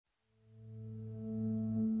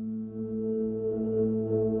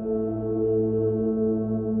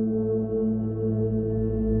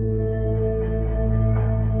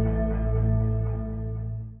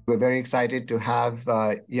We're very excited to have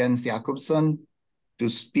Jens Jakobsson to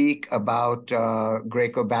speak about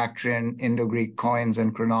Greco-Bactrian Indo-Greek coins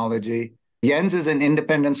and chronology. Jens is an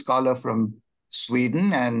independent scholar from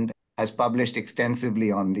Sweden and has published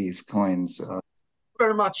extensively on these coins.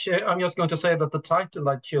 Very much. I'm just going to say that the title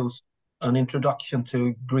I chose, An Introduction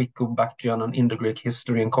to Greco-Bactrian and Indo-Greek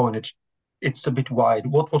History and Coinage, it's a bit wide.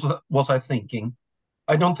 What was I thinking?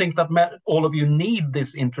 I don't think that all of you need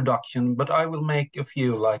this introduction, but I will make a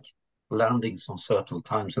few landings on certain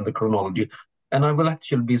times in the chronology, and I will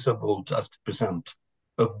actually be so bold as to present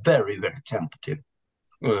a very, very tentative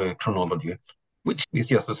chronology, which is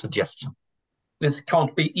just a suggestion. This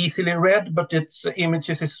can't be easily read, but its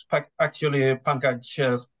images is actually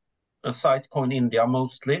Pankaj site Coin India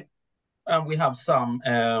mostly, and we have some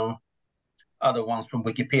other ones from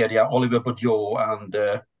Wikipedia, Oliver Bourgeois and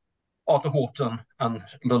Arthur Horton and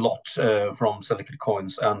the lot from Selected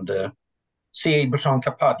Coins, and C.A. Bouchon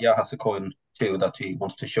Kapadia has a coin too that he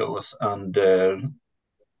wants to show us, and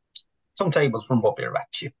some tables from Bobby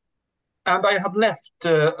Ratchie. And I have left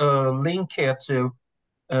a link here to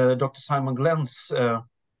Dr. Simon Glenn's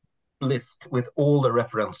list with all the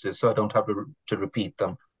references, so I don't have to repeat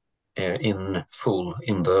them in full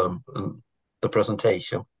in the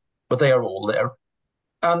presentation, but they are all there.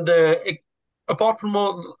 And apart from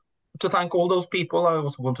all, to thank all those people, I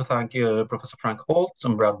also want to thank Professor Frank Holt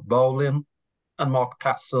and Brad Bowlin and Mark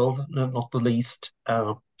Passel, not the least,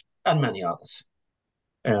 and many others.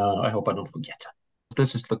 I hope I don't forget.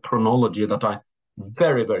 This is the chronology that I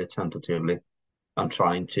very, very tentatively am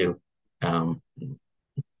trying to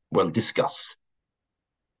discuss.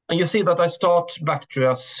 And you see that I start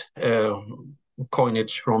Bactria's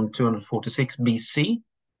coinage from 246 BC,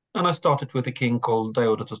 and I started with a king called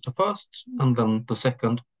Diodotus I, and then the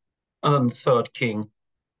second, and then the third king,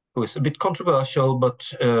 who is a bit controversial, but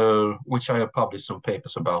which I have published some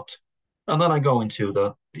papers about. And then I go into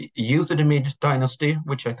the Euthydemed dynasty,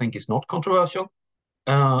 which I think is not controversial,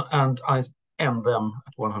 and I end them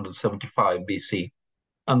at 175 BC.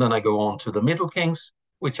 And then I go on to the Middle Kings,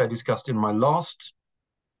 which I discussed in my last.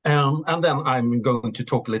 And then I'm going to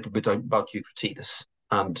talk a little bit about Eucrates.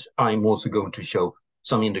 And I'm also going to show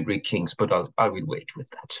some Indo-Greek kings, but I will wait with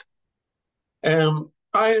that.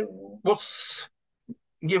 I was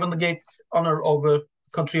given the great honor of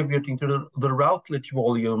contributing to the Routledge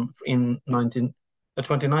volume in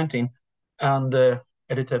 2019, and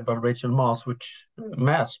edited by Rachel Maas, which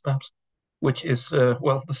is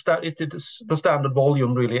it is the standard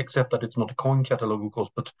volume really, except that it's not a coin catalog, of course.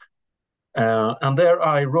 But and there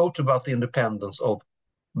I wrote about the independence of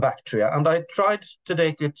Bactria, and I tried to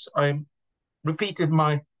date it. I repeated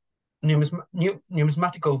my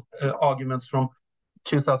numismatical arguments from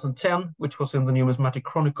 2010, which was in the Numismatic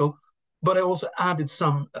Chronicle, but I also added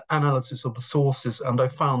some analysis of the sources, and I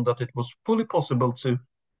found that it was fully possible to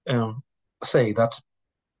say that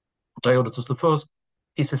Diodotus I,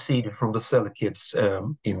 he seceded from the Seleucids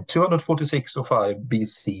in 246 or 5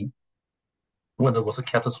 BC, when there was a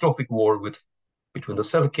catastrophic war between the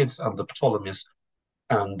Seleucids and the Ptolemies,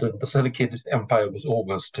 and the Seleucid Empire was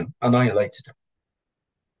almost annihilated.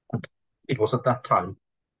 And it was at that time,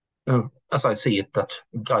 as I see it, that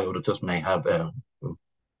Diodotus may have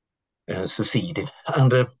seceded,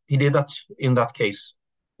 and he did that in that case.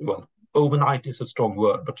 Well, overnight is a strong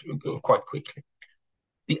word, but quite quickly.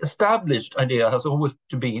 The established idea has always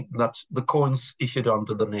to be that the coins issued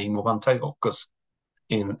under the name of Antiochus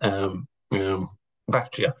in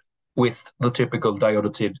Bactria, with the typical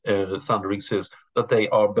diodotive thundering Zeus, that they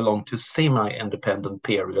belong to semi-independent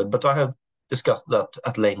period. But I have discussed that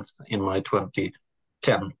at length in my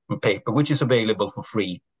 2010 paper, which is available for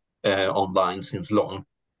free online since long,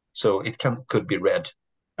 so it could be read.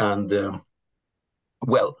 And I'm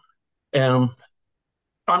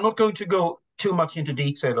not going to go too much into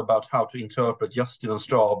detail about how to interpret Justin and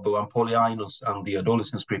Strabo and Polyaenos and the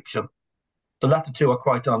Adolis inscription. The latter two are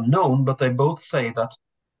quite unknown, but they both say that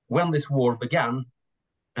when this war began,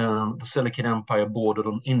 the Seleucid Empire bordered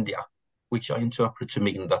on India, which I interpret to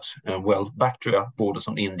mean that, Bactria borders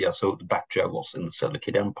on India, so Bactria was in the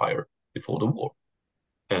Seleucid Empire before the war,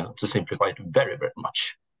 to simplify it very, very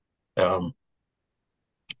much. But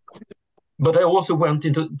I also went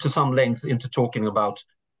into some length into talking about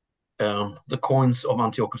the coins of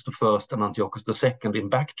Antiochus I and Antiochus II in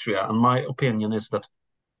Bactria, and my opinion is that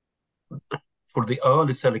for the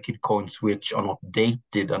early Seleucid coins, which are not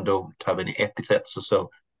dated and don't have any epithets or so,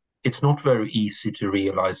 it's not very easy to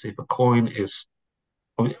realize if a coin is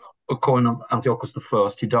a coin of Antiochus I,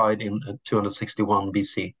 he died in 261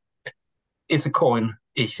 BC, is a coin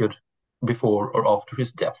issued before or after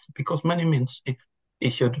his death, because many mints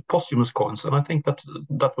issued posthumous coins, and I think that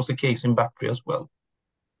that was the case in Bactria as well.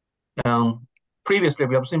 Previously,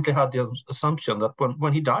 we have simply had the assumption that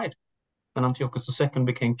when he died and Antiochus II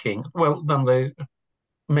became king, well, then they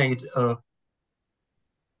made a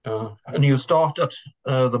new start at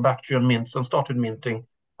the Bactrian mints and started minting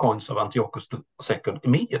coins of Antiochus II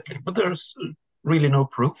immediately. But there's really no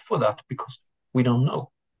proof for that because we don't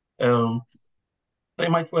know. They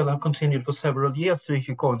might well have continued for several years to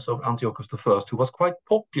issue coins of Antiochus I, who was quite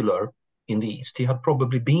popular in the East. He had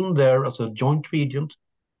probably been there as a joint regent,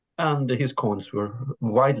 and his coins were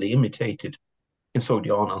widely imitated in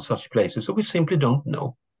Sogdiana and such places, so we simply don't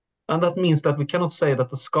know. And that means that we cannot say that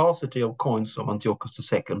the scarcity of coins of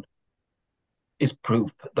Antiochus II is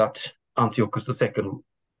proof that Antiochus II,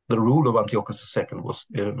 the rule of Antiochus II was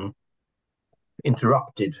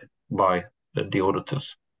interrupted by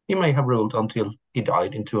Deodatus. He may have ruled until he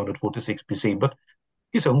died in 246 BC, but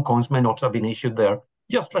his own coins may not have been issued there,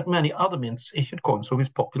 just like many other mints issued coins of his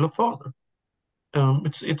popular father.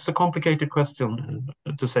 It's a complicated question,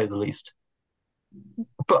 to say the least.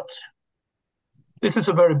 But this is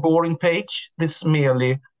a very boring page. This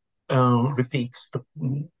merely repeats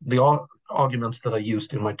the arguments that I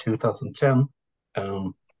used in my 2010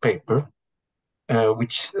 paper,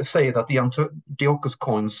 which say that the Antiochus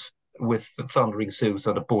coins with thundering Zeus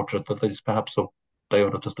and a portrait that is perhaps of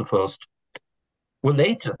Deodatus I were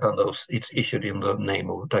later than those it's issued in the name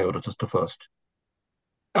of Deodatus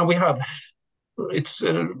I. And we have, it's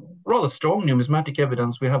rather strong numismatic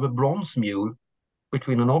evidence. We have a bronze mule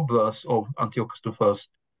between an obverse of Antiochus II,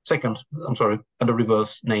 and a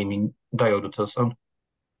reverse naming Deodatus. And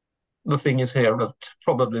the thing is here that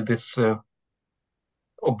probably this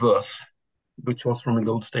obverse, which was from a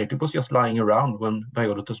gold state, it was just lying around when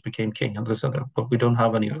Deodatus became king, and they said that, but we don't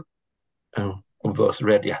have any obverse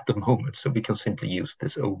ready at the moment, so we can simply use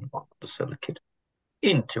this old one, the Seleucid,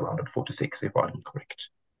 in 246, if I'm correct.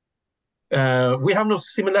 We have no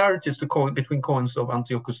similarities between coins of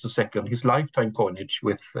Antiochus II, his lifetime coinage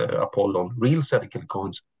with Apollon, real Seleucid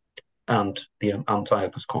coins, and the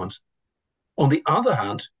Antiochus coins. On the other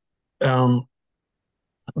hand,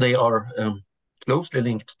 they are closely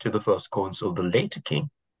linked to the first coins of the later king,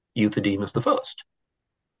 Euthydemus I.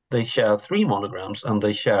 They share 3 monograms and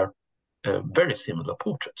they share very similar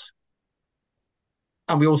portraits.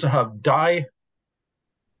 And we also have die.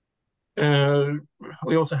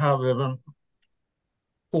 We also have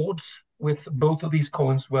boards with both of these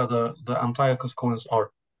coins where the Antiochus coins are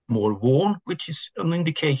more worn, which is an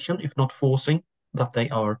indication, if not forcing, that they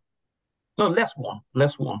are less worn.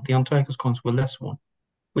 The Antiochus coins were less worn,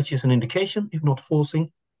 which is an indication, if not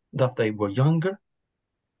forcing, that they were younger.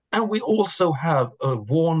 And we also have a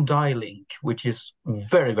worn die link, which is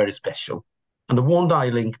very, very special. And the worn die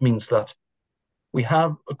link means that we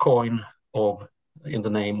have a coin in the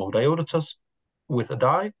name of Deodatus with a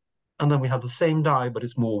die, and then we have the same die, but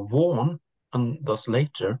it's more worn, and thus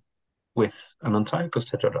later with an Antiochus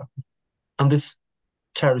tetradrachm. And this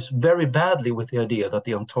tarries very badly with the idea that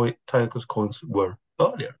the Antiochus coins were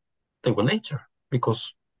earlier. They were later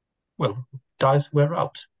because, well, dies wear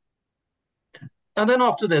out. And then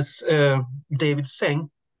after this, David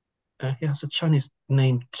Seng, he has a Chinese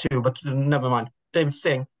name too, but never mind. David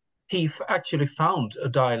Seng, he actually found a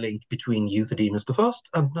die link between Euthydemus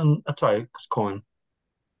I and an Antiochus coin,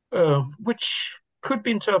 which could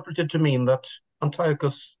be interpreted to mean that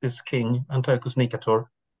Antiochus, this king, Antiochus Nicator,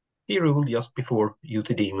 he ruled just before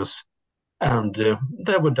Euthydemus, and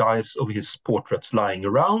there were dies of his portraits lying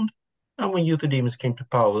around, and when Euthydemus came to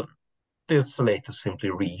power, the Salatus simply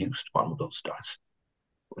reused one of those dies.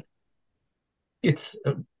 It's,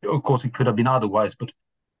 of course, it could have been otherwise, but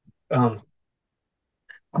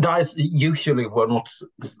dies usually were not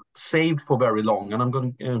saved for very long, and I'm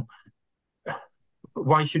going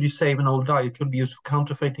why should you save an old die? It could be used for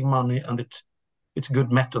counterfeiting money, and it's good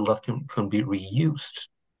metal that can be reused.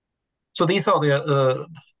 So these are the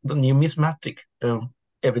numismatic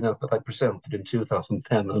evidence that I presented in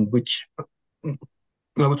 2010, and which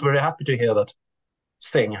I was very happy to hear that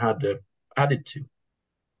Steng had added to.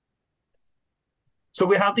 So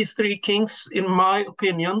we have these 3 kings, in my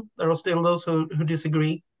opinion. There are still those who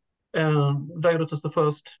disagree. Deodatus I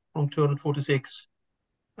from 246,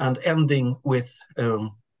 and ending with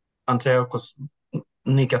Antiochus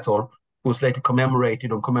Nicator, who was later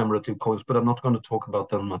commemorated on commemorative coins, but I'm not going to talk about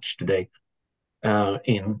them much today,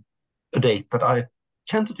 in a date that I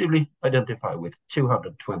tentatively identify with,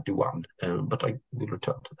 221, but I will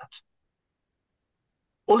return to that.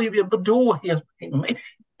 Olivier Baudot, he has made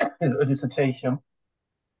a dissertation.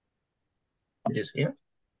 It is here.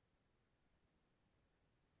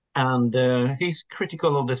 And he's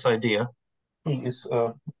critical of this idea He is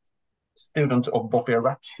a student of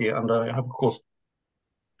Boppiaracci, and I have, of course,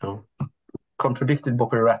 contradicted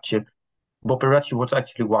Boppiaracci. Boppiaracci was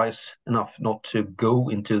actually wise enough not to go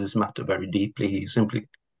into this matter very deeply. He simply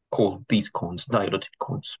called these coins diadotic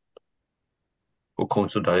coins, or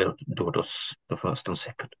coins of Diodotus the first and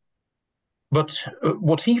second. But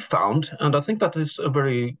what he found, and I think that is a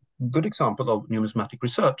very good example of numismatic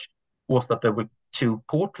research, was that there were two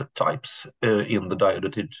portrait types in the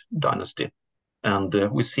Diadorid dynasty. And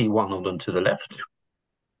we see one of them to the left.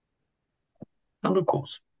 And of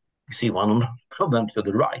course, we see one of them to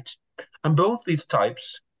the right. And both these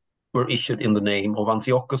types were issued in the name of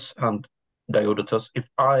Antiochus and Diodotus, if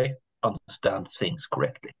I understand things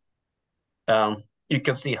correctly. You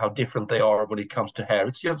can see how different they are when it comes to hair.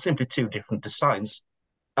 It's just simply two different designs.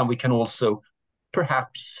 And we can also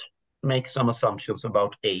perhaps make some assumptions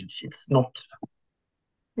about age. It's not,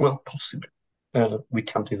 well, possible. We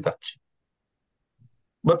can do that.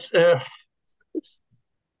 But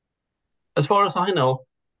as far as I know,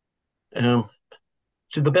 to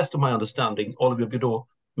the best of my understanding, Olivier Bidot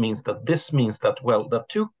means that, well, there are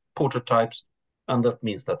two portrait types, and that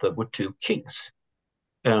means that there were two kings.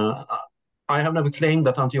 I have never claimed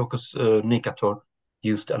that Antiochus Nicator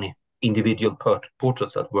used any individual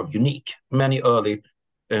portraits that were unique. Many early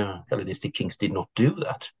Hellenistic kings did not do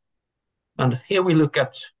that. And here we look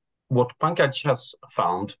at what Pankaj has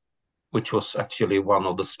found, which was actually one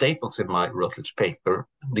of the staples in my Routledge paper.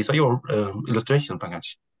 These are your illustrations,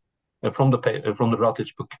 Pankaj, from the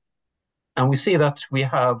Routledge book. And we see that we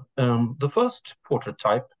have the first portrait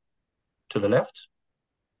type to the left.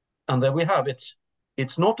 And there we have it.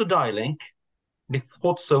 It's not a die-link. We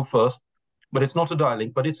thought so first, but it's not a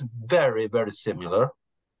die-link, but it's very, very similar.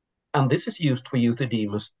 And this is used for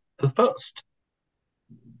Euthydemus the First.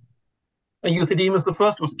 And Euthydemus the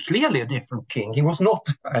First was clearly a different king. He was not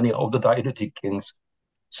any of the Diadotic kings.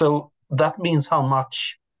 So that means how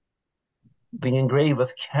much the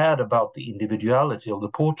engravers cared about the individuality of the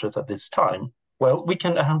portrait at this time. Well, we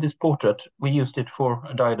can have this portrait. We used it for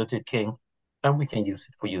a Diadotic king, and we can use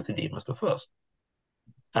it for Euthydemus the First.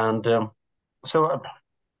 And so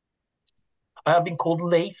I have been called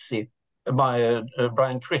lazy by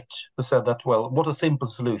Brian Critt, who said that, well, what a simple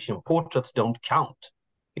solution. Portraits don't count.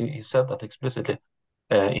 He said that explicitly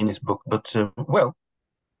in his book. But, well,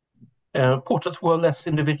 portraits were less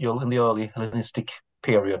individual in the early Hellenistic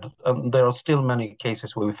period. And there are still many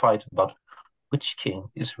cases where we fight about which king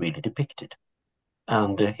is really depicted.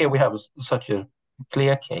 And here we have such a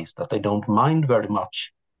clear case that they don't mind very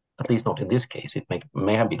much, at least not in this case. It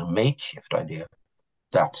may have been a makeshift idea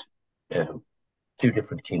that two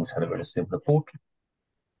different kings had a very similar portrait.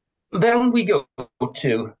 Then we go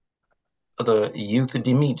to the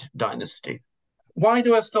Euthydemed dynasty. Why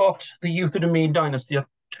do I start the Euthydemed dynasty at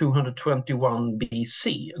 221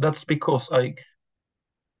 BC? That's because I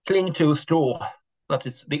cling to a straw that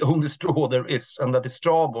is the only straw there is, and that is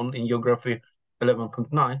Strabon in Geography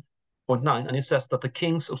 11.9. And it says that the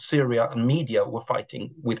kings of Syria and Media were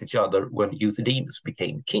fighting with each other when Euthydemus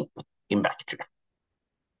became king in Bactria.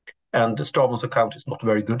 And Strabon's account is not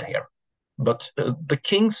very good here. But the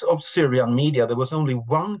kings of Syria and Media, there was only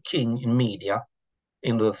one king in Media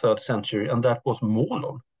in the 3rd century, and that was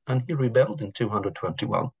Molon, and he rebelled in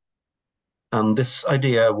 221. And this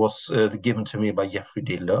idea was given to me by Geoffrey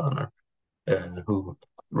D. Lerner, who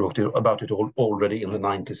wrote about it already in the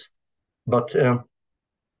 90s. But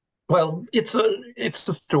well, it's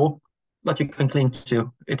a straw that you can cling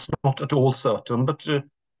to. It's not at all certain, but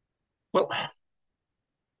well,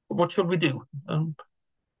 what should we do?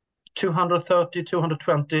 230,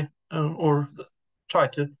 220, or try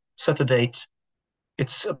to set a date.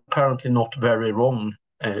 It's apparently not very wrong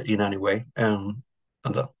in any way. And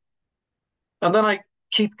then I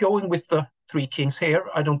keep going with the three kings here.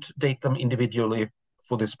 I don't date them individually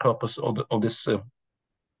for this purpose of this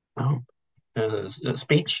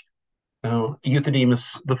speech.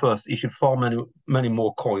 Euthydemus the First issued far many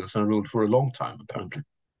more coins and ruled for a long time, apparently.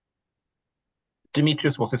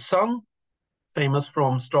 Demetrius was his son, famous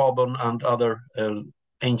from Strabon and other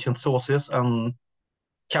ancient sources, and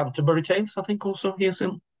Canterbury Tales, I think also he is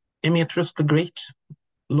in Demetrius the Great,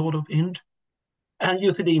 Lord of Ind. And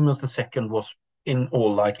Euthydemus II was in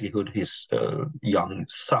all likelihood his young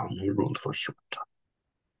son who ruled for a short time.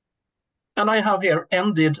 And I have here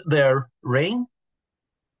ended their reign,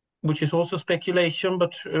 which is also speculation,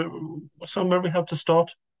 but somewhere we have to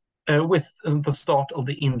start with the start of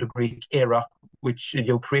the Indo-Greek era, which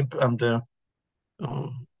Joe Cribb and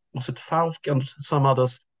was it Falk and some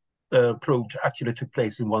others proved actually took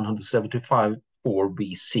place in 175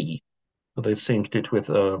 BC. So they synced it with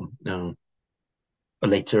a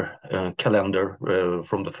later calendar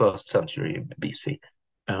from the 1st century BC,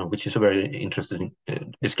 which is a very interesting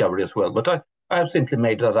discovery as well. But I have simply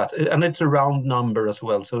made that, and it's a round number as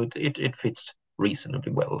well, so it fits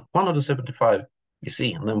reasonably well. 175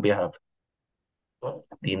 BC, and then we have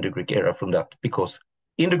the Indo-Greek era from that, because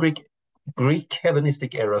Indo-Greek Greek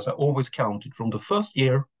Hellenistic eras are always counted from the first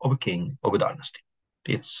year of a king of a dynasty.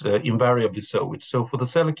 It's invariably so. It's so for the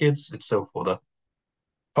Seleucids, it's so for the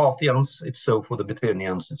Parthians, it's so for the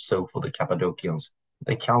Bithynians, it's so for the Cappadocians.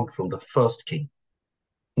 They count from the first king.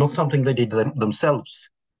 Not something they did themselves,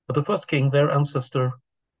 but the first king, their ancestor,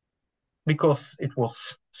 because it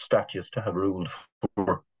was status to have ruled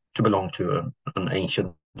to belong to an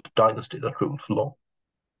ancient dynasty that ruled for long.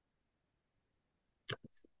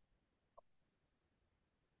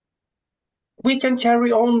 We can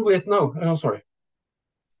carry on with, sorry.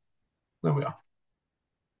 There we are.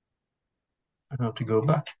 I have to go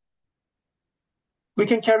back. We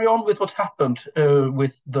can carry on with what happened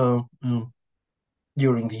with the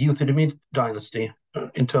during the Euthydemed dynasty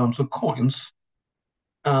in terms of coins.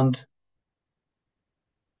 And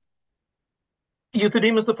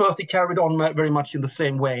Euthydemus I, he carried on very much in the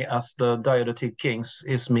same way as the Diadotic kings.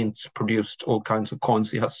 His mints produced all kinds of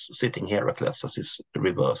coins. He has sitting Heracles as his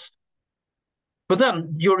reverse. But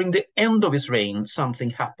then, during the end of his reign, something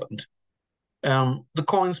happened. The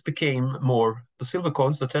coins became more, the silver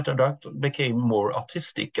coins, the tetradract, became more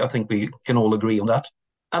artistic. I think we can all agree on that.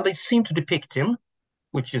 And they seem to depict him,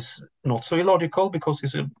 which is not so illogical because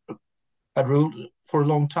he's had ruled for a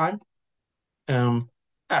long time,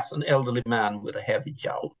 as an elderly man with a heavy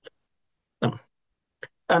jowl. And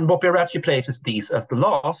Boppiaracci places these as the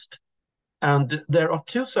last. And there are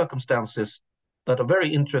two circumstances that are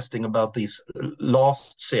very interesting about these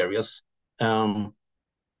last series. I've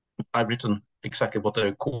written exactly what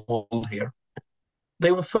they're called here.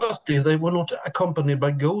 They were not accompanied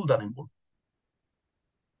by gold anymore.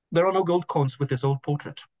 There are no gold coins with this old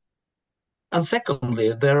portrait. And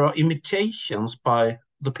secondly, there are imitations by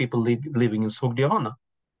the people living in Sogdiana,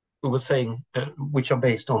 who were saying, which are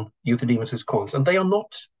based on Euthydemus's coins. And they are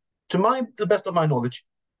not, to the best of my knowledge,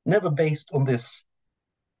 never based on this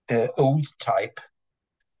old type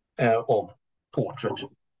of portrait.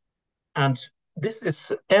 And this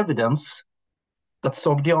is evidence that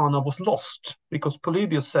Sogdiana was lost, because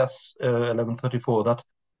Polybius says, 1134, that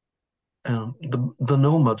the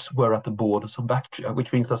nomads were at the borders of Bactria,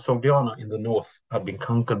 which means that Sogdiana in the north had been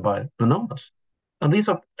conquered by the nomads. And these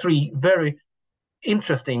are three very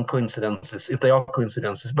interesting coincidences, if they are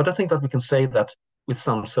coincidences, but I think that we can say that with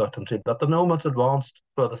some certainty, that the nomads advanced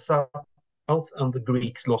further south and the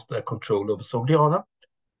Greeks lost their control over Sogdiana,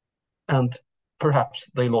 and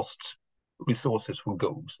perhaps they lost resources for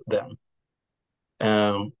gold then.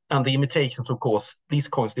 And the imitations, of course, these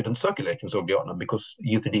coins didn't circulate in Sogdiana because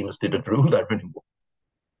Euthydemus didn't rule there anymore.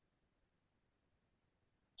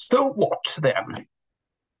 So what then?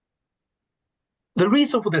 The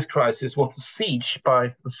reason for this crisis was the siege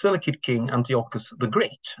by the Seleucid king Antiochus the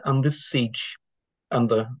Great. And this siege and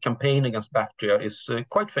the campaign against Bactria is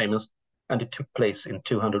quite famous, and it took place in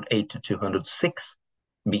 208 to 206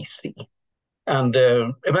 BC. And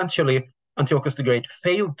eventually, Antiochus the Great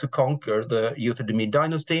failed to conquer the Euthydemed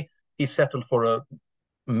dynasty. He settled for a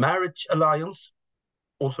marriage alliance,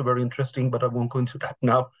 also very interesting, but I won't go into that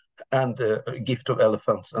now, and a gift of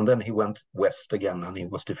elephants. And then he went west again, and he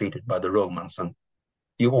was defeated by the Romans. And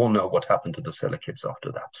you all know what happened to the Seleucids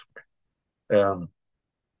after that.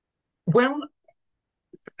 When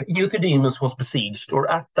Euthydemus was besieged, or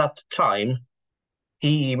at that time,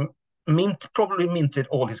 he probably minted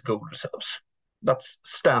all his gold reserves. That's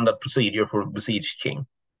standard procedure for a besieged king.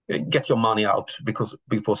 Get your money out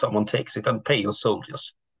before someone takes it, and pay your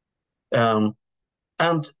soldiers. And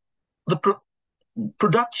the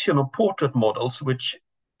production of portrait models, which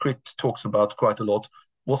Crit talks about quite a lot,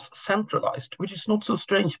 was centralized, which is not so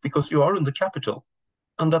strange because you are in the capital,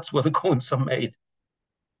 and that's where the coins are made.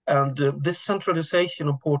 And this centralization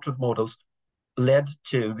of portrait models led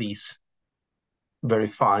to these very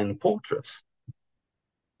fine portraits.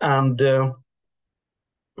 And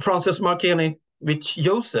Francis Markiewicz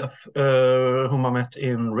Joseph, whom I met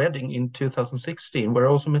in Reading in 2016, where I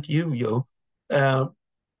also met you,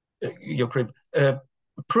 Crib,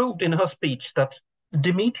 proved in her speech that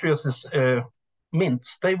Demetrius's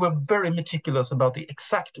mints, they were very meticulous about the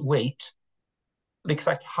exact weight, the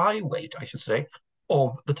exact high weight, I should say,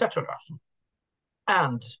 of the tetradrachm.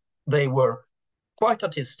 And they were quite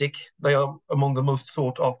artistic. They are among the most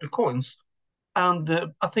sought after coins.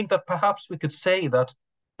 And I think that perhaps we could say that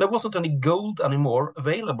there wasn't any gold anymore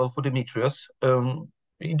available for Demetrius.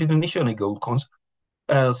 He didn't issue any gold coins.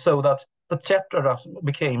 So that the tetradrachms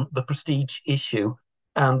became the prestige issue,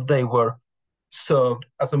 and they were served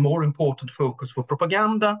as a more important focus for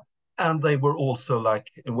propaganda, and they were also like,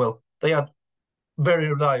 well, they had very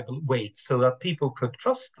reliable weight so that people could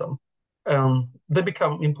trust them. They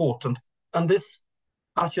become important, and this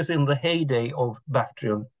ushers in the heyday of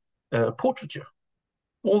Bactrian portraiture.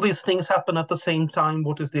 All these things happen at the same time.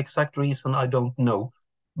 What is the exact reason? I don't know,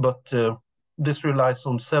 but this relies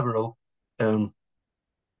on several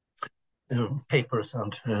papers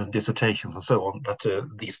and dissertations and so on, that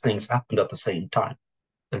these things happened at the same time.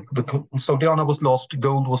 The Sogdiana was lost,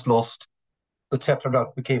 gold was lost, the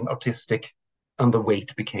tetradrach became artistic, and the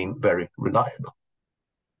weight became very reliable.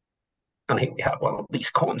 And here we have one of these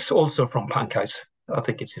coins, also from Pankai's. I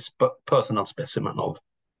think it's his personal specimen of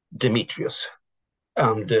Demetrius.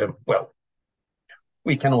 And well,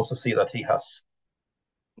 we can also see that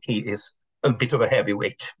he is a bit of a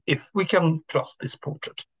heavyweight, if we can trust this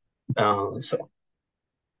portrait. So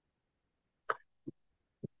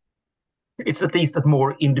it's at least a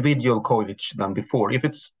more individual coinage than before. If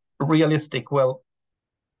it's realistic, well,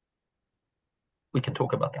 we can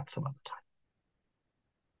talk about that some other time.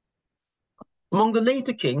 Among the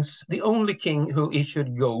later kings, the only king who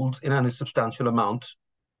issued gold in any substantial amount,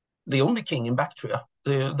 the only king in Bactria,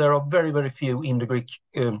 there are very, very few Indo-Greek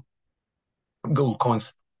gold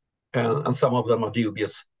coins, and some of them are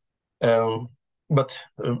dubious. But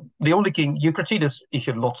the only king, Eucratides,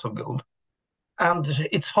 issued lots of gold. And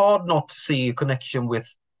it's hard not to see a connection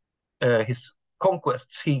with his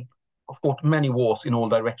conquests. He fought many wars in all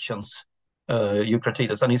directions,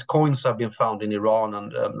 Eucratides, and his coins have been found in Iran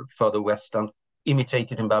and further west, and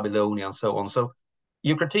imitated in Babylonia and so on. So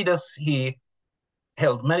Eucratides, he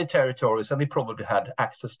held many territories, and he probably had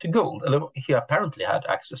access to gold. He apparently had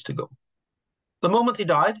access to gold. The moment he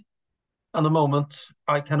died, and the moment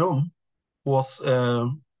Ai-Khanoum was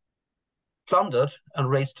plundered and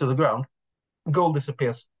razed to the ground, gold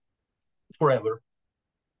disappears forever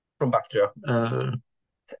from Bactria.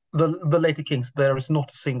 The later kings, there is not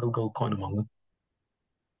a single gold coin among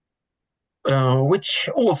them, which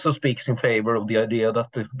also speaks in favor of the idea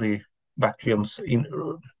that the Bactrians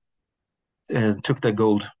took their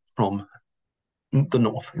gold from the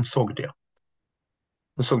north in Sogdia.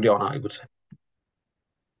 The Sogdiana, I would say.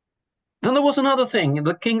 And there was another thing.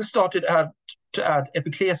 The kings started to add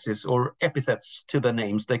epiclesis, or epithets, to their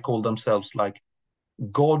names. They called themselves like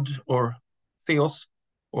God, or Theos,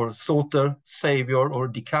 or Soter, Savior, or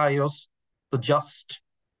Dikaios, the Just,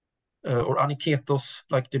 or Aniketos,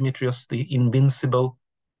 like Demetrius, the Invincible,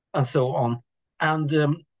 and so on.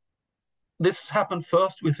 And this happened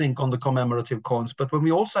first, we think, on the commemorative coins, but when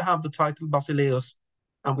we also have the title Basileus,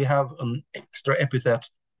 and we have an extra epithet,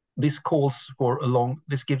 this calls for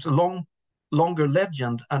this gives a longer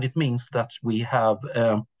legend, and it means that we have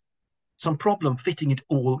some problem fitting it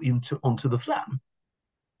all onto the flam.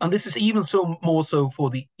 And this is even more so for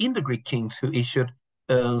the Indo-Greek kings who issued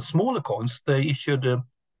smaller coins. They issued,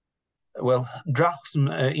 drachms,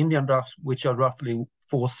 Indian drachms, which are roughly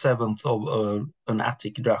 4/7 of an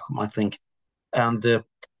Attic drachm, I think. And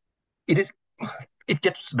it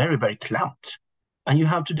gets very, very clamped. And you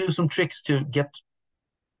have to do some tricks to get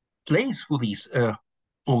place for these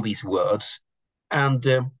all these words. And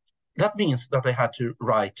that means that they had to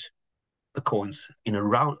write the coins in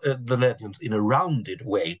the legends in a rounded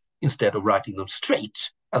way, instead of writing them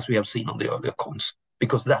straight, as we have seen on the earlier coins,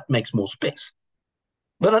 because that makes more space.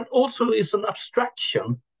 But it also is an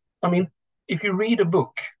abstraction. I mean, if you read a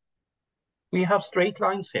book, we have straight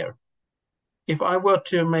lines here. If I were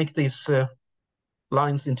to make these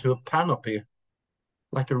lines into a canopy,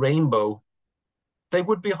 like a rainbow, they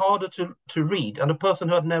would be harder to read. And a person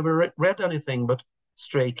who had never read anything but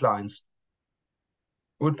straight lines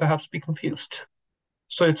would perhaps be confused.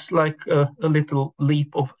 So it's like a little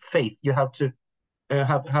leap of faith. You have to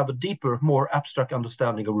have a deeper, more abstract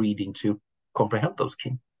understanding of reading to comprehend those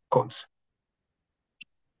coins.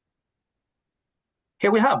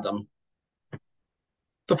 Here we have them.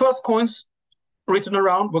 The first coins written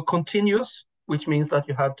around were continuous, which means that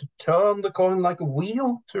you had to turn the coin like a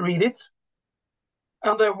wheel to read it.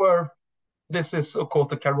 And this is of course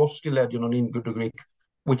the Karoshti legend on Indo-Greek,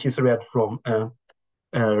 which is read from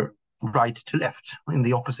right to left in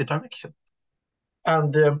the opposite direction.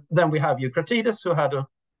 And then we have Eucratides, who had a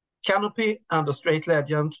canopy and a straight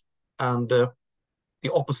legend, and the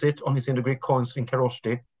opposite on his Indo-Greek coins in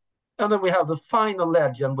Karoshti. And then we have the final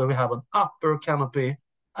legend, where we have an upper canopy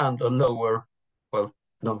and a lower, well,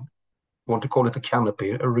 I don't want to call it a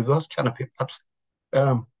canopy, a reverse canopy, perhaps.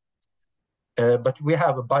 But we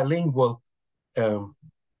have a bilingual, a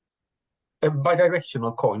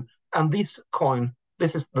bidirectional coin. And this coin,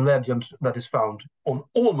 this is the legend that is found on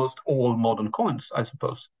almost all modern coins, I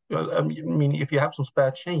suppose. I mean, if you have some spare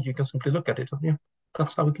change, you can simply look at it. Yeah,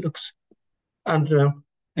 that's how it looks. And the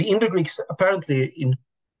Indo-Greeks apparently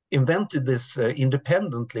invented this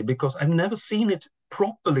independently, because I've never seen it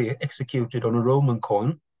properly executed on a Roman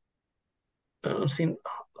coin. I've seen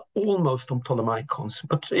almost on Ptolemaic coins,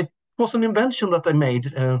 but it was an invention that they made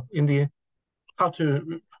in the how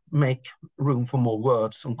to make room for more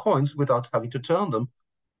words on coins without having to turn them.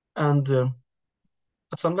 And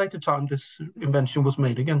at some later time, this invention was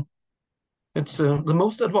made again. It's the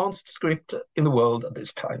most advanced script in the world at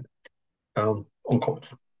this time on coins.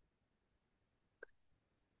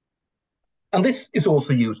 And this is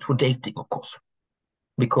also used for dating, of course,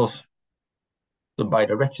 because the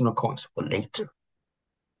bidirectional coins were later.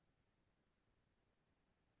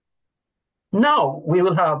 Now we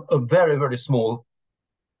will have a very, very small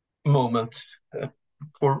moment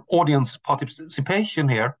for audience participation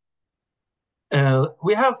here.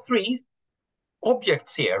 We have 3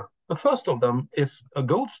 objects here. The first of them is a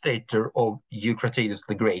gold stater of Eucrates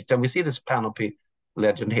the Great, and we see this panoply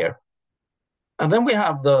legend here. And then we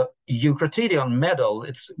have the Eucratidian medal.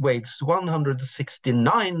 It weighs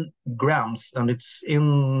 169 grams, and it's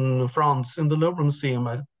in France, in the Louvre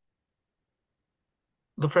Museum.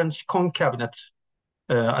 The French coin cabinet,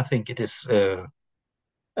 I think it is.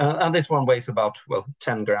 And this one weighs about,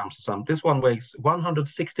 10 grams or something. This one weighs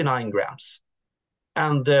 169 grams.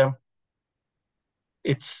 And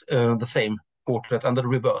it's the same portrait, and the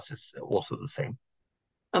reverse is also the same.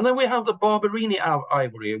 And then we have the Barberini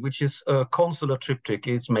ivory, which is a consular triptych.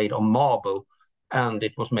 It's made of marble, and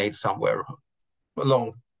it was made somewhere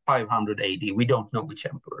along 500 AD. We don't know which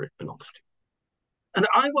emperor it belongs to. And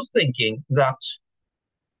I was thinking that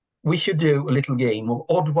we should do a little game of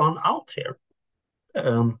odd one out here.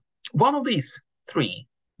 One of these 3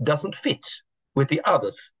 doesn't fit with the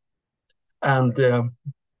others. And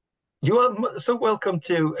you are so welcome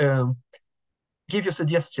to give your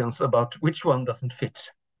suggestions about which one doesn't fit.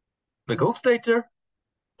 The gold stater,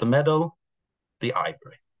 the medal, the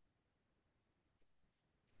ivory.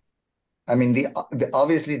 I mean,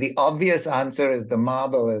 obviously the obvious answer is the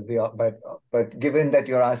marble, but given that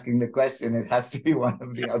you're asking the question, it has to be one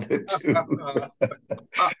of the other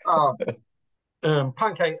 2.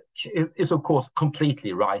 Pancake is, of course,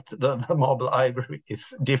 completely right. The marble ivory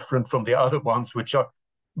is different from the other ones, which are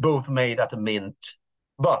both made at a mint.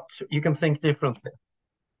 But you can think differently.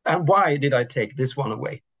 And why did I take this one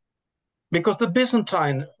away? Because the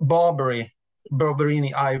Byzantine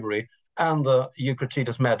Barberini ivory and the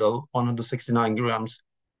Eucratides medal, 169 grams,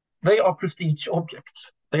 they are prestige objects.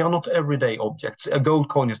 They are not everyday objects. A gold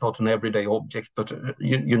coin is not an everyday object, but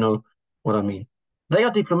you know what I mean. They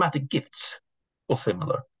are diplomatic gifts or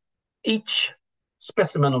similar. Each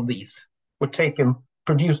specimen of these were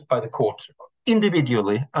produced by the court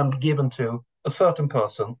individually and given to a certain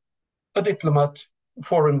person, a diplomat,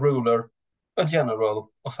 foreign ruler, a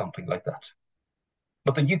general, or something like that.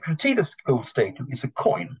 But the Eucratides gold stater is a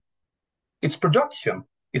coin. Its production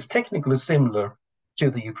is technically similar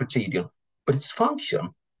to the Eucratidian, but its function,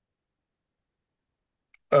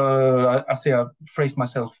 I say I phrased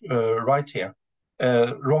myself wrong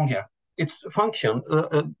here. Its function,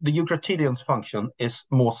 the Eucratidian's function, is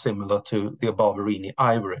more similar to the Barberini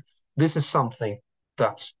ivory. This is something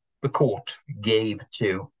that the court gave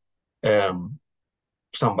to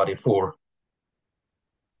somebody for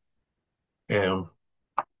a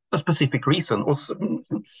specific reason, or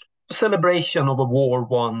celebration of a war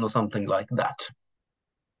won or something like that.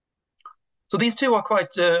 So these 2 are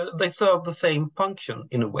quite, they serve the same function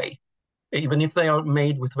in a way, even if they are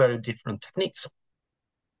made with very different techniques.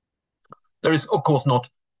 There is, of course, not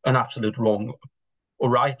an absolute wrong or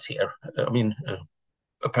right here,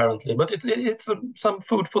 apparently, but it's some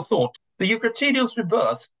food for thought. The Eucratidian's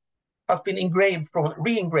reverse has been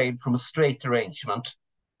re-engraved from a straight arrangement,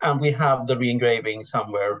 and we have the re-engraving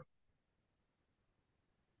somewhere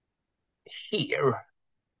here.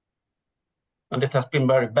 And it has been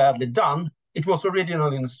very badly done. It was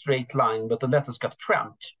originally in a straight line, but the letters got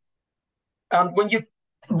cramped. And when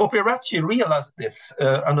Bopieracci realized this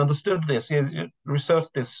and understood this, he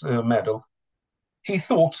researched this medal, he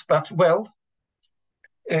thought that,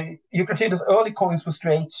 Eucratides' early coins were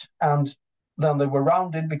straight, and then they were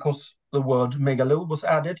rounded because the word megalo was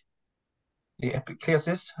added, the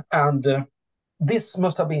epiclesis, and this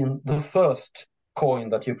must have been the first coin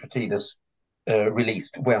that Eucratides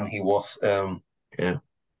released when he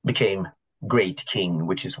became great king,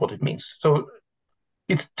 which is what it means. So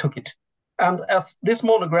it took it. And as this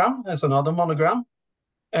monogram, as another monogram,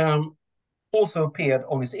 also appeared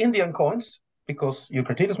on his Indian coins, because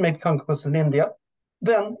Eucratides made conquests in India.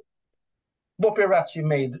 Then Boppiaracci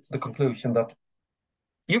made the conclusion that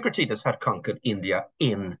Eucratides had conquered India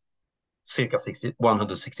in circa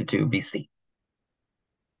 162 BC.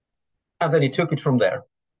 And then he took it from there,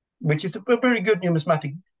 which is a very good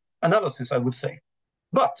numismatic analysis, I would say.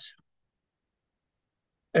 But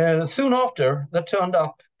soon after, that turned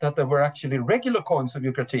up that there were actually regular coins of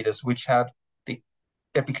Eucratides which had the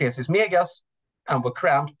epiclesis megas and were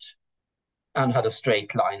cramped and had a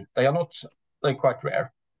straight line. They're quite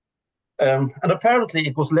rare. And apparently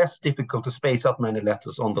it was less difficult to space out many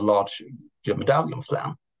letters on the large medallion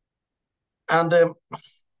flan. And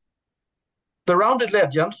the rounded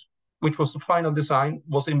legend, which was the final design,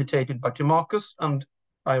 was imitated by Timarchus, and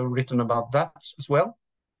I've written about that as well.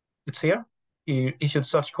 It's here. He issued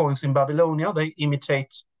such coins in Babylonia. They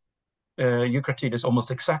imitate Eucratides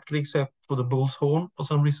almost exactly, except for the bull's horn for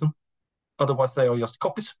some reason. Otherwise, they are just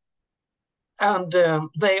copies. And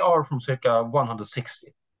they are from circa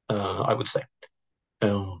 160, I would say.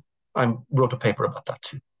 I wrote a paper about that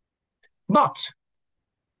too. But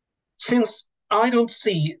since I don't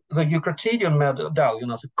see the Eucratidian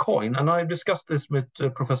medallion as a coin, and I discussed this with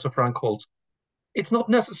Professor Frank Holt, it's not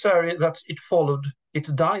necessary that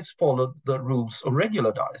its dice followed the rules of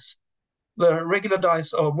regular dice. The regular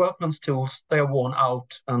dice are workman's tools. They are worn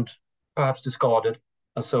out and perhaps discarded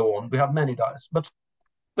and so on. We have many dice, but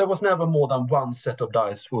there was never more than one set of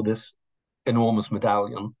dice for this enormous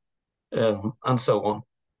medallion and so on.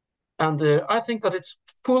 And I think that it's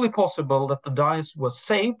fully possible that the dice were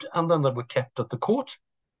saved and then they were kept at the court,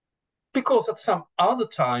 because at some other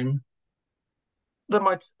time there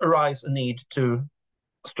might arise a need to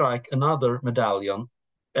strike another medallion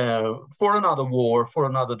for another war, for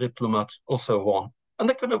another diplomat, or so on. And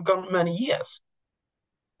they could have gone many years.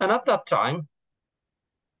 And at that time,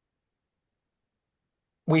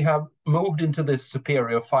 we have moved into this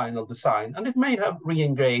superior final design, and it may have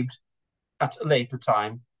re-engraved at a later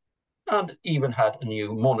time and even had a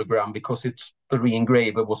new monogram, because the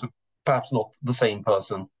re-engraver was perhaps not the same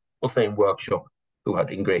person or same workshop who had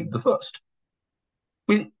engraved the first.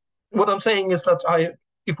 What I'm saying is that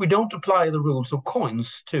if we don't apply the rules of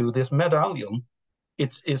coins to this medallion,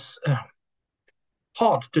 it is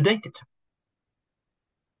hard to date it.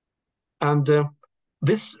 And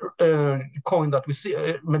this coin that we see,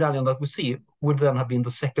 medallion that we see, would then have been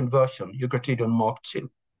the second version, Eucratidian Mark II.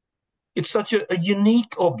 It's such a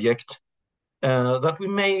unique object that we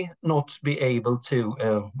may not be able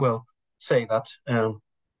to, say that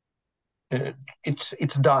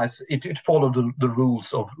its dice, it followed the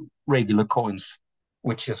rules of regular coins,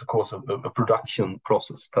 which is, of course, a production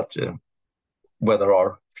process that where there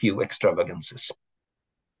are few extravagances.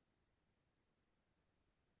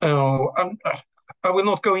 And I will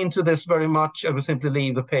not go into this very much. I will simply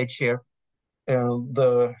leave the page here.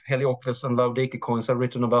 The Heliopolis and Laodicea coins, I've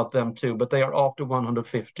written about them too, but they are after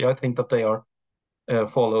 150. I think that they are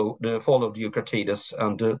followed Eucratides,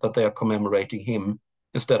 and that they are commemorating him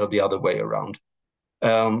instead of the other way around.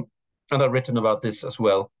 And I've written about this as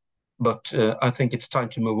well, but I think it's time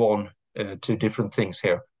to move on to different things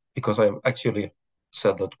here, because I've actually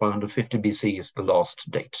said that 150 BC is the last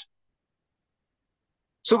date.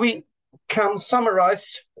 So we can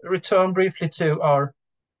summarize, return briefly to our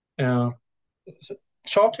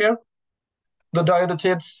chart here. The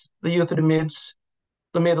Diadotids, the Euthymides,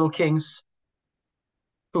 the Middle Kings,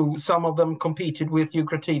 who some of them competed with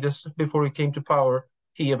Eucratides before he came to power.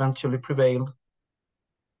 He eventually prevailed.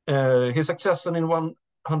 His successor in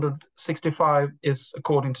 165 is,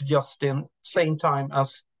 according to Justin, same time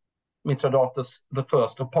as Mithridates I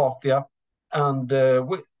of Parthia, and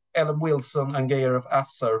Ellen Wilson and Geyer of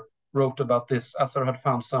Asser wrote about this. Asser had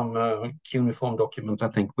found some cuneiform documents, I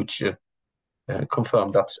think, which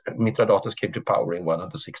confirmed that Mithridates came to power in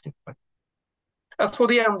 165. As for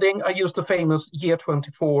the ending, I used the famous year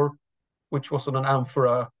 24, which was on an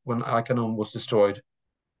amphora when Iconium was destroyed.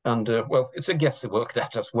 And, it's a guesswork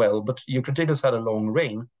that as well, but Eucratides had a long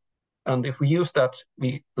reign. And if we use that,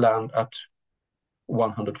 we land at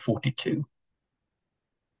 142.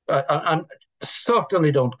 I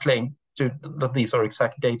certainly don't claim that these are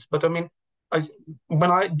exact dates, but I mean,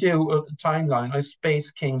 when I do a timeline, I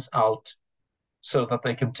space kings out so that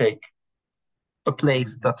they can take a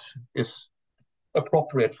place that is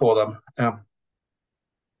appropriate for them.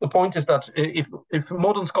 The point is that if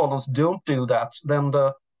modern scholars don't do that, then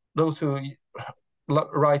those who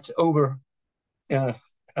write over,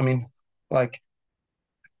 like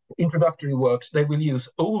introductory works, they will use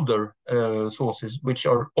older sources, which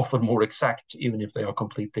are often more exact, even if they are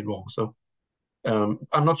completely wrong. So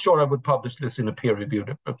I'm not sure I would publish this in a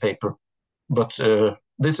peer-reviewed paper, but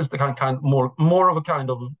this is the kind more of a kind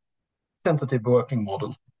of tentative working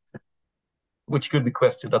model, which could be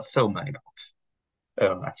questioned at so many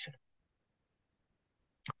levels, actually.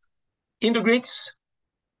 Indo-Greeks,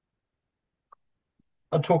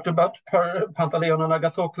 I talked about Pantaleon and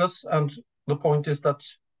Agathocles, and the point is that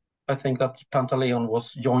I think that Pantaleon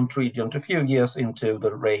was joint regent a few years into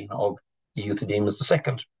the reign of Euthydemus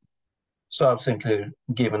II. So I've simply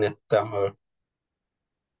given them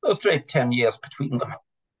a straight 10 years between them.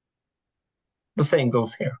 The same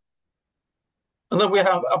goes here. And then we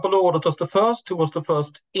have Apollodorus I, who was the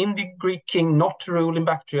first Indo-Greek king not to rule in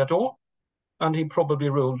Bactria at all. And he probably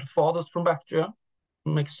ruled farthest from Bactria.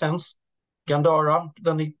 Makes sense. Gandhara,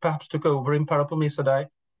 then he perhaps took over in Parapomisidae.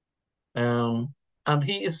 And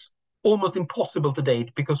he is almost impossible to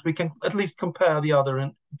date because we can at least compare the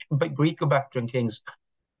other Greco-Bactrian kings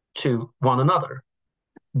to one another.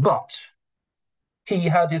 But he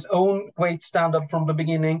had his own weight standard from the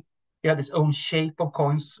beginning. He had his own shape of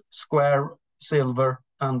coins, square, silver,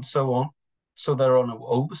 and so on. So there are no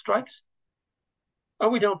overstrikes.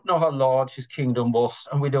 And we don't know how large his kingdom was,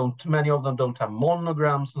 and many of them don't have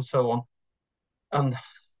monograms and so on. And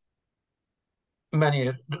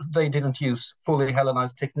they didn't use fully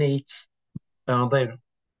Hellenized techniques. They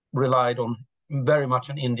relied on very much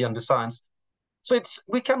on Indian designs. So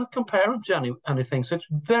we cannot compare him to anything. So it's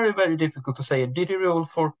very, very difficult to say, did he rule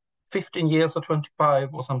for 15 years or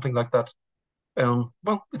 25 or something like that? Well,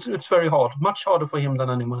 it's very hard, much harder for him than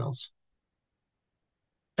anyone else.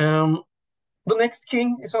 The next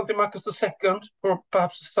king is Antimachus II, or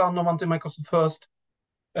perhaps the son of Antimachus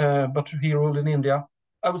I, but he ruled in India.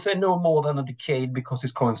 I would say no more than a decade because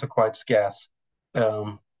his coins are quite scarce.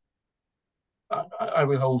 I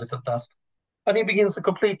will hold it at that. And he begins a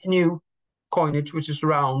completely new coinage, which is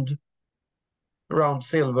round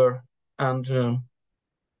silver, and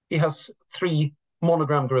he has 3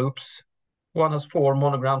 monogram groups. One has 4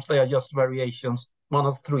 monograms, they are just variations. One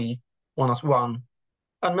has 3, one has 1.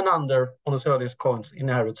 And Menander, on his earliest coins,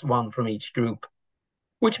 inherits 1 from each group,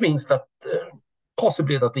 which means that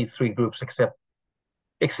possibly that these 3 groups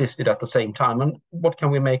existed at the same time. And what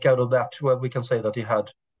can we make out of that? Well, we can say that he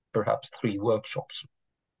had perhaps 3 workshops.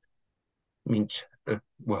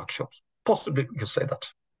 Workshops. Possibly we can say that.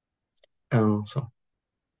 And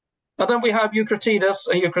then we have Eucratides,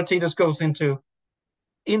 and Eucratides goes into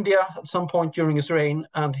India at some point during his reign,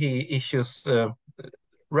 and he issues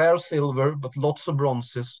rare silver, but lots of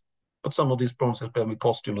bronzes. But some of these bronzes will be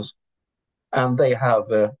posthumous. And they have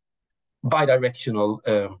a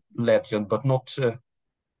bidirectional legend, but not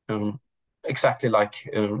exactly like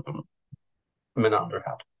Menander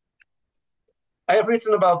had. I have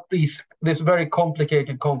written about this very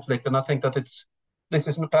complicated conflict, and I think that this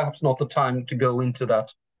is perhaps not the time to go into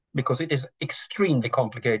that because it is extremely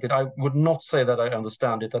complicated. I would not say that I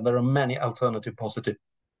understand it, and there are many alternative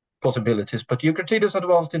possibilities. But Eucratides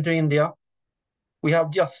advanced into India. We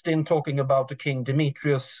have Justin talking about the king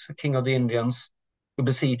Demetrius, king of the Indians, who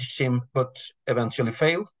besieged him but eventually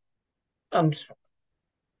failed. And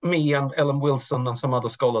me and Ellen Wilson and some other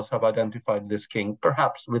scholars have identified this king,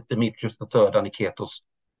 perhaps with Demetrius III Aniketos,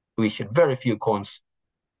 who issued very few coins,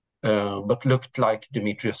 but looked like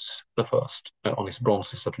Demetrius I, on his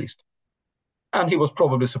bronzes at least. And he was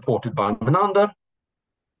probably supported by Menander,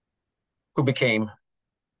 who became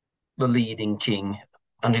the leading king,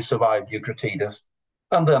 and he survived Eucratides.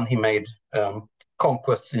 And then he made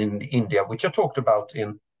conquests in India, which I talked about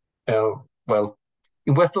in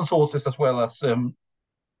Western sources, as well as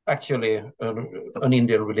actually an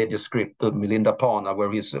Indian religious script, the Milindapana,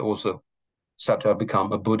 where he's also said to have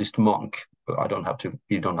become a Buddhist monk. You don't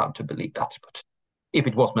have to believe that, but if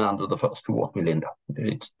it was Menander I who was Milinda,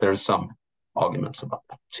 there is some arguments about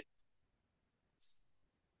that too.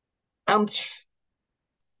 And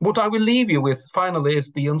what I will leave you with finally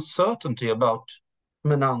is the uncertainty about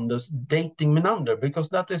dating Menander, because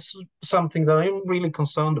that is something that I'm really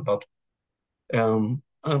concerned about, and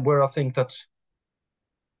where I think that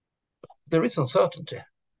there is uncertainty.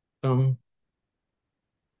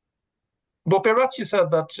 Bopperacci said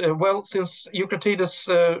that, since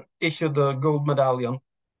Eucratides issued the gold medallion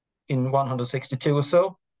in 162 or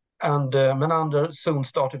so, and Menander soon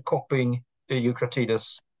started copying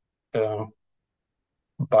Eucratides'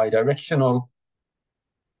 bidirectional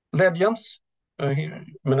legends.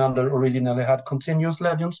 Menander originally had continuous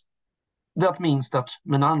legends. That means that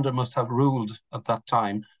Menander must have ruled at that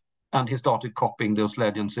time, and he started copying those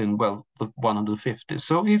legends in, the 150s.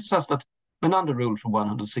 So he says that Menander ruled from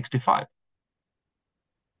 165.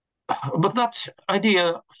 But that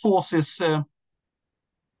idea forces, there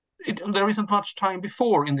isn't much time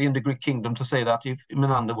before in the Indo-Greek kingdom to say that if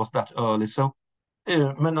Menander was that early. So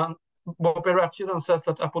Bactrian then says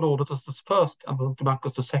that Apollodorus I and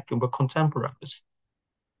Antimachus II were contemporaries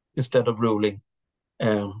instead of ruling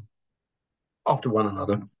after one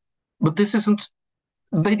another. But this isn't,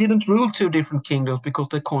 they didn't rule two different kingdoms because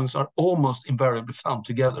their coins are almost invariably found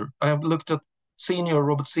together. I have looked at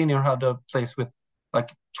Robert Senior had a place with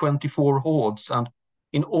like 24 hordes, and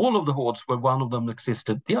in all of the hordes where one of them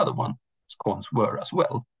existed, the other one's coins were as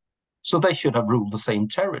well. So they should have ruled the same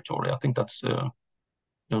territory. I think that's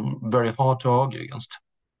very hard to argue against.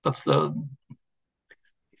 That's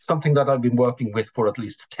something that I've been working with for at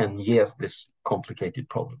least 10 years, this complicated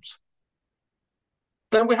problems.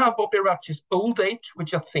 Then we have Bopiracci's old date,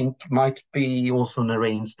 which I think might be also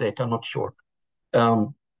Narain's date, I'm not sure.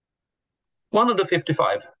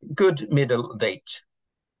 155, good middle date,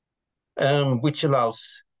 which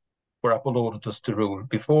allows for Apollodorus to rule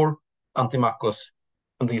before Antimachus,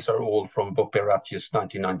 and these are all from Bopiracci's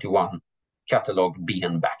 1991 catalogue,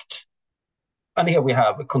 being backed. And here we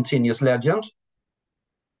have a continuous legend,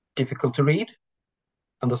 difficult to read,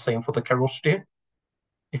 and the same for the Kharoshthi,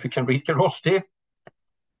 if you can read Kharoshthi.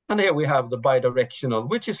 And here we have the bidirectional,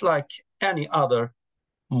 which is like any other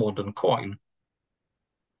modern coin.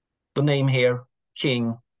 The name here,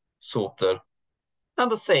 King, Soter,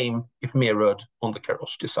 and the same if mirrored on the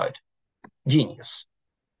Kharoshthi side. Genius.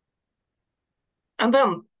 And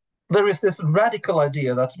then there is this radical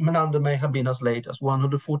idea that Menander may have been as late as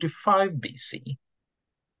 145 BC.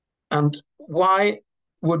 And why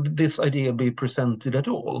would this idea be presented at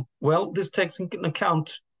all? Well, this takes into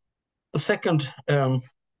account the second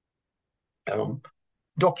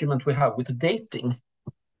document we have with the dating.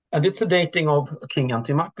 And it's a dating of King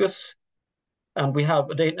Antimachus. And we have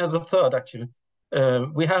a date, the third actually.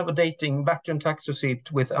 We have a dating Bactrian tax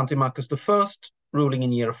receipt with Antimachus I ruling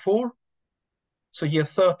in year 4. So year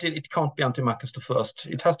 30, it can't be Antimachus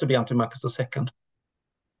I. It has to be Antimachus II.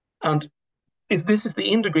 And if this is the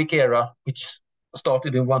Indo-Greek era, which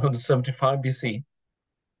started in 175 BC,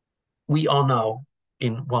 we are now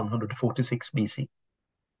in 146 BC.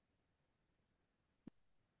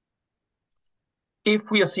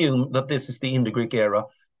 If we assume that this is the Indo-Greek era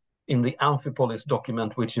in the Amphipolis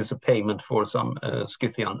document, which is a payment for some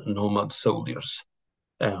Scythian nomad soldiers,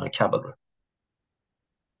 cavalry.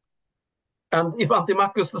 And if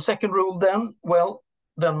Antimachus II ruled then, well,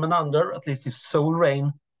 then Menander, at least his sole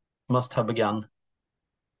reign, must have begun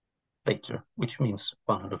later, which means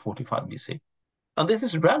 145 BC. And this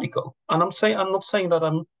is radical. And I'm not saying that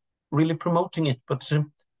I'm really promoting it, but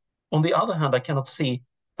on the other hand, I cannot see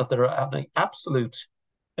that there are any absolute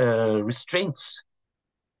restraints,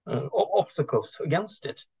 obstacles against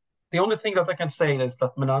it. The only thing that I can say is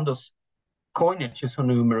that Menander's coinage is so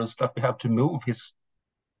numerous that we have to move his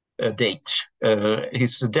date,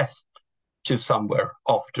 his death, to somewhere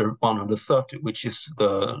after 130, which is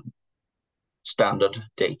the standard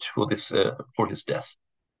date for this for his death.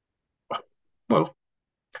 Well,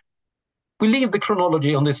 we leave the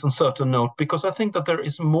chronology on this uncertain note because I think that there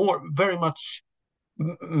is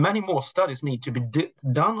many more studies need to be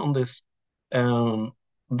done on this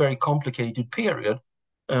very complicated period.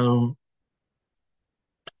 And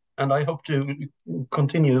I hope to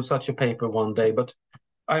continue such a paper one day, but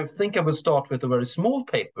I think I will start with a very small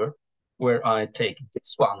paper where I take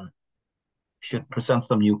this one. Should present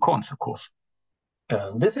some new coins, of course.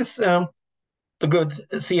 This is the good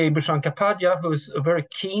C.A. Bushan-Kapadia, who is a very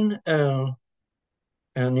keen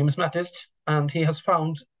numismatist, and he has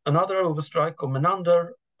found another overstrike of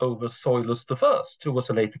Menander over Zoilus I, who was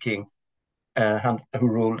a later king and who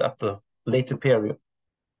ruled at the later period,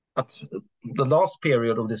 at the last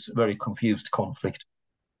period of this very confused conflict.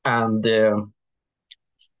 And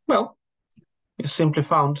well, he simply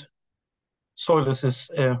found Zoilus's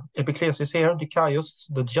Epiclesis here, Dicaius,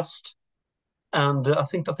 the Just, and I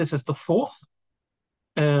think that this is the fourth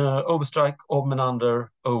overstrike of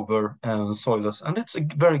Menander over Zoilus, and it's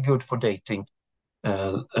very good for dating,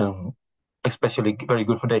 especially very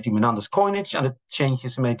good for dating Menander's coinage and the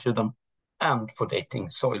changes made to them, and for dating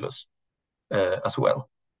Zoilus as well.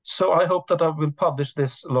 So I hope that I will publish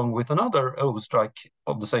this along with another overstrike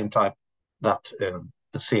of the same type that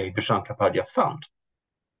C.A. Bushan-Kapadia found.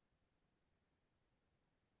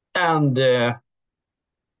 And a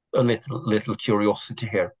little curiosity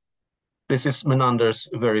here. This is Menander's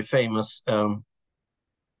very famous Attic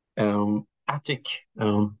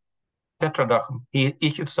tetradrachm. He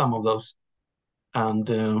issued some of those, and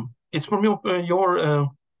it's from your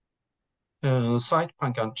site,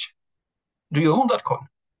 Pankaj. Do you own that coin?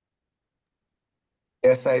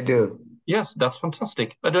 Yes, I do. Yes, that's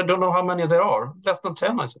fantastic. I don't know how many there are. Less than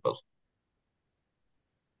 10, I suppose.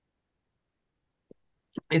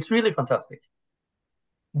 It's really fantastic.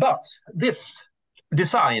 But this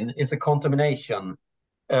design is a contamination.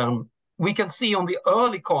 We can see on the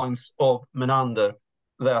early coins of Menander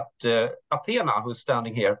that Athena, who's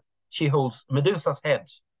standing here, she holds Medusa's head,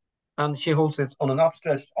 and she holds it on an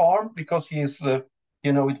upstretched arm because she is, it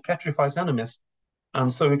petrifies enemies.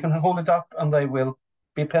 And so you can hold it up and they will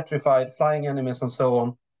be petrified, flying enemies and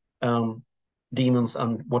so on, demons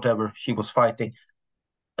and whatever she was fighting.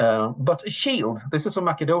 But a shield, this is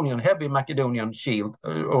a heavy Macedonian shield,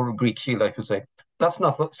 or Greek shield, I should say. That's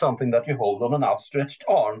not something that you hold on an outstretched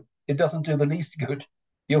arm. It doesn't do the least good.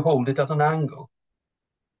 You hold it at an angle,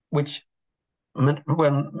 which when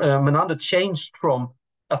Menander changed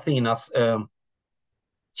Athena's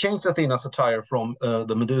attire from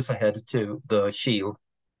the Medusa head to the shield,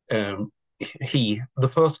 the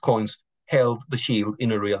first coins held the shield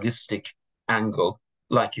in a realistic angle,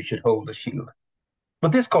 like you should hold a shield.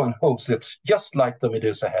 But this coin holds it just like the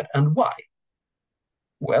Medusa head. And why?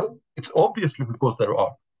 Well, it's obviously because there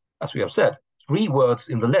are, as we have said, 3 words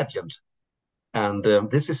in the legend. And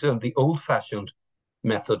this is the old-fashioned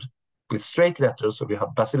method with straight letters. So we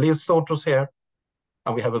have Basileus Sotros here,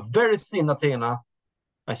 and we have a very thin Athena,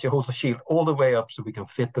 and she holds a shield all the way up so we can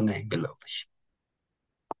fit the name below the shield.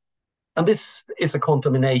 And this is a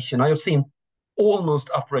contamination. I have seen almost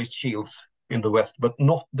upraised shields in the West, but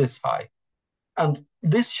not this high. And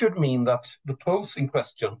this should mean that the pose in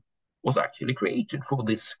question was actually created for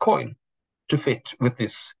this coin to fit with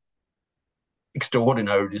this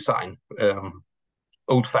extraordinary design,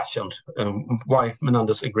 old-fashioned. Why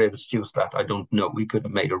Menander's engravers choose that, I don't know. We could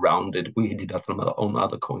have made a rounded. We did that on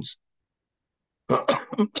other coins. I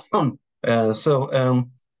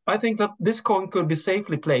think that this coin could be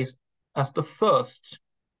safely placed as the first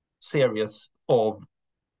series of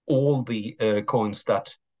all the coins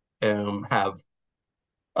that have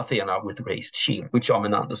Athena with raised shield, which are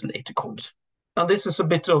Menander's later coins. And this is a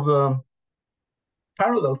bit of a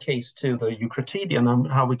parallel case to the Eucratidian and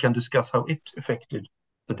how we can discuss how it affected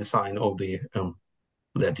the design of the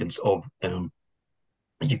legends of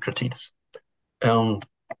Eucratides.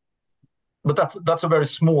 But that's a very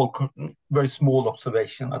small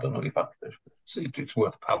observation. I don't know if it's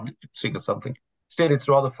worth publishing or something. Still, it's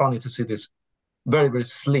rather funny to see this very, very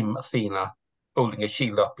slim Athena holding a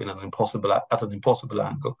shield up at an impossible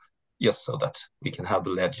angle, just so that we can have the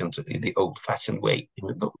legend in the old-fashioned way,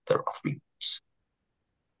 even though there are 3 words.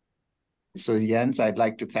 So Jens, I'd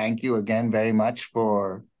like to thank you again very much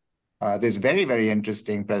for this very, very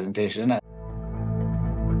interesting presentation.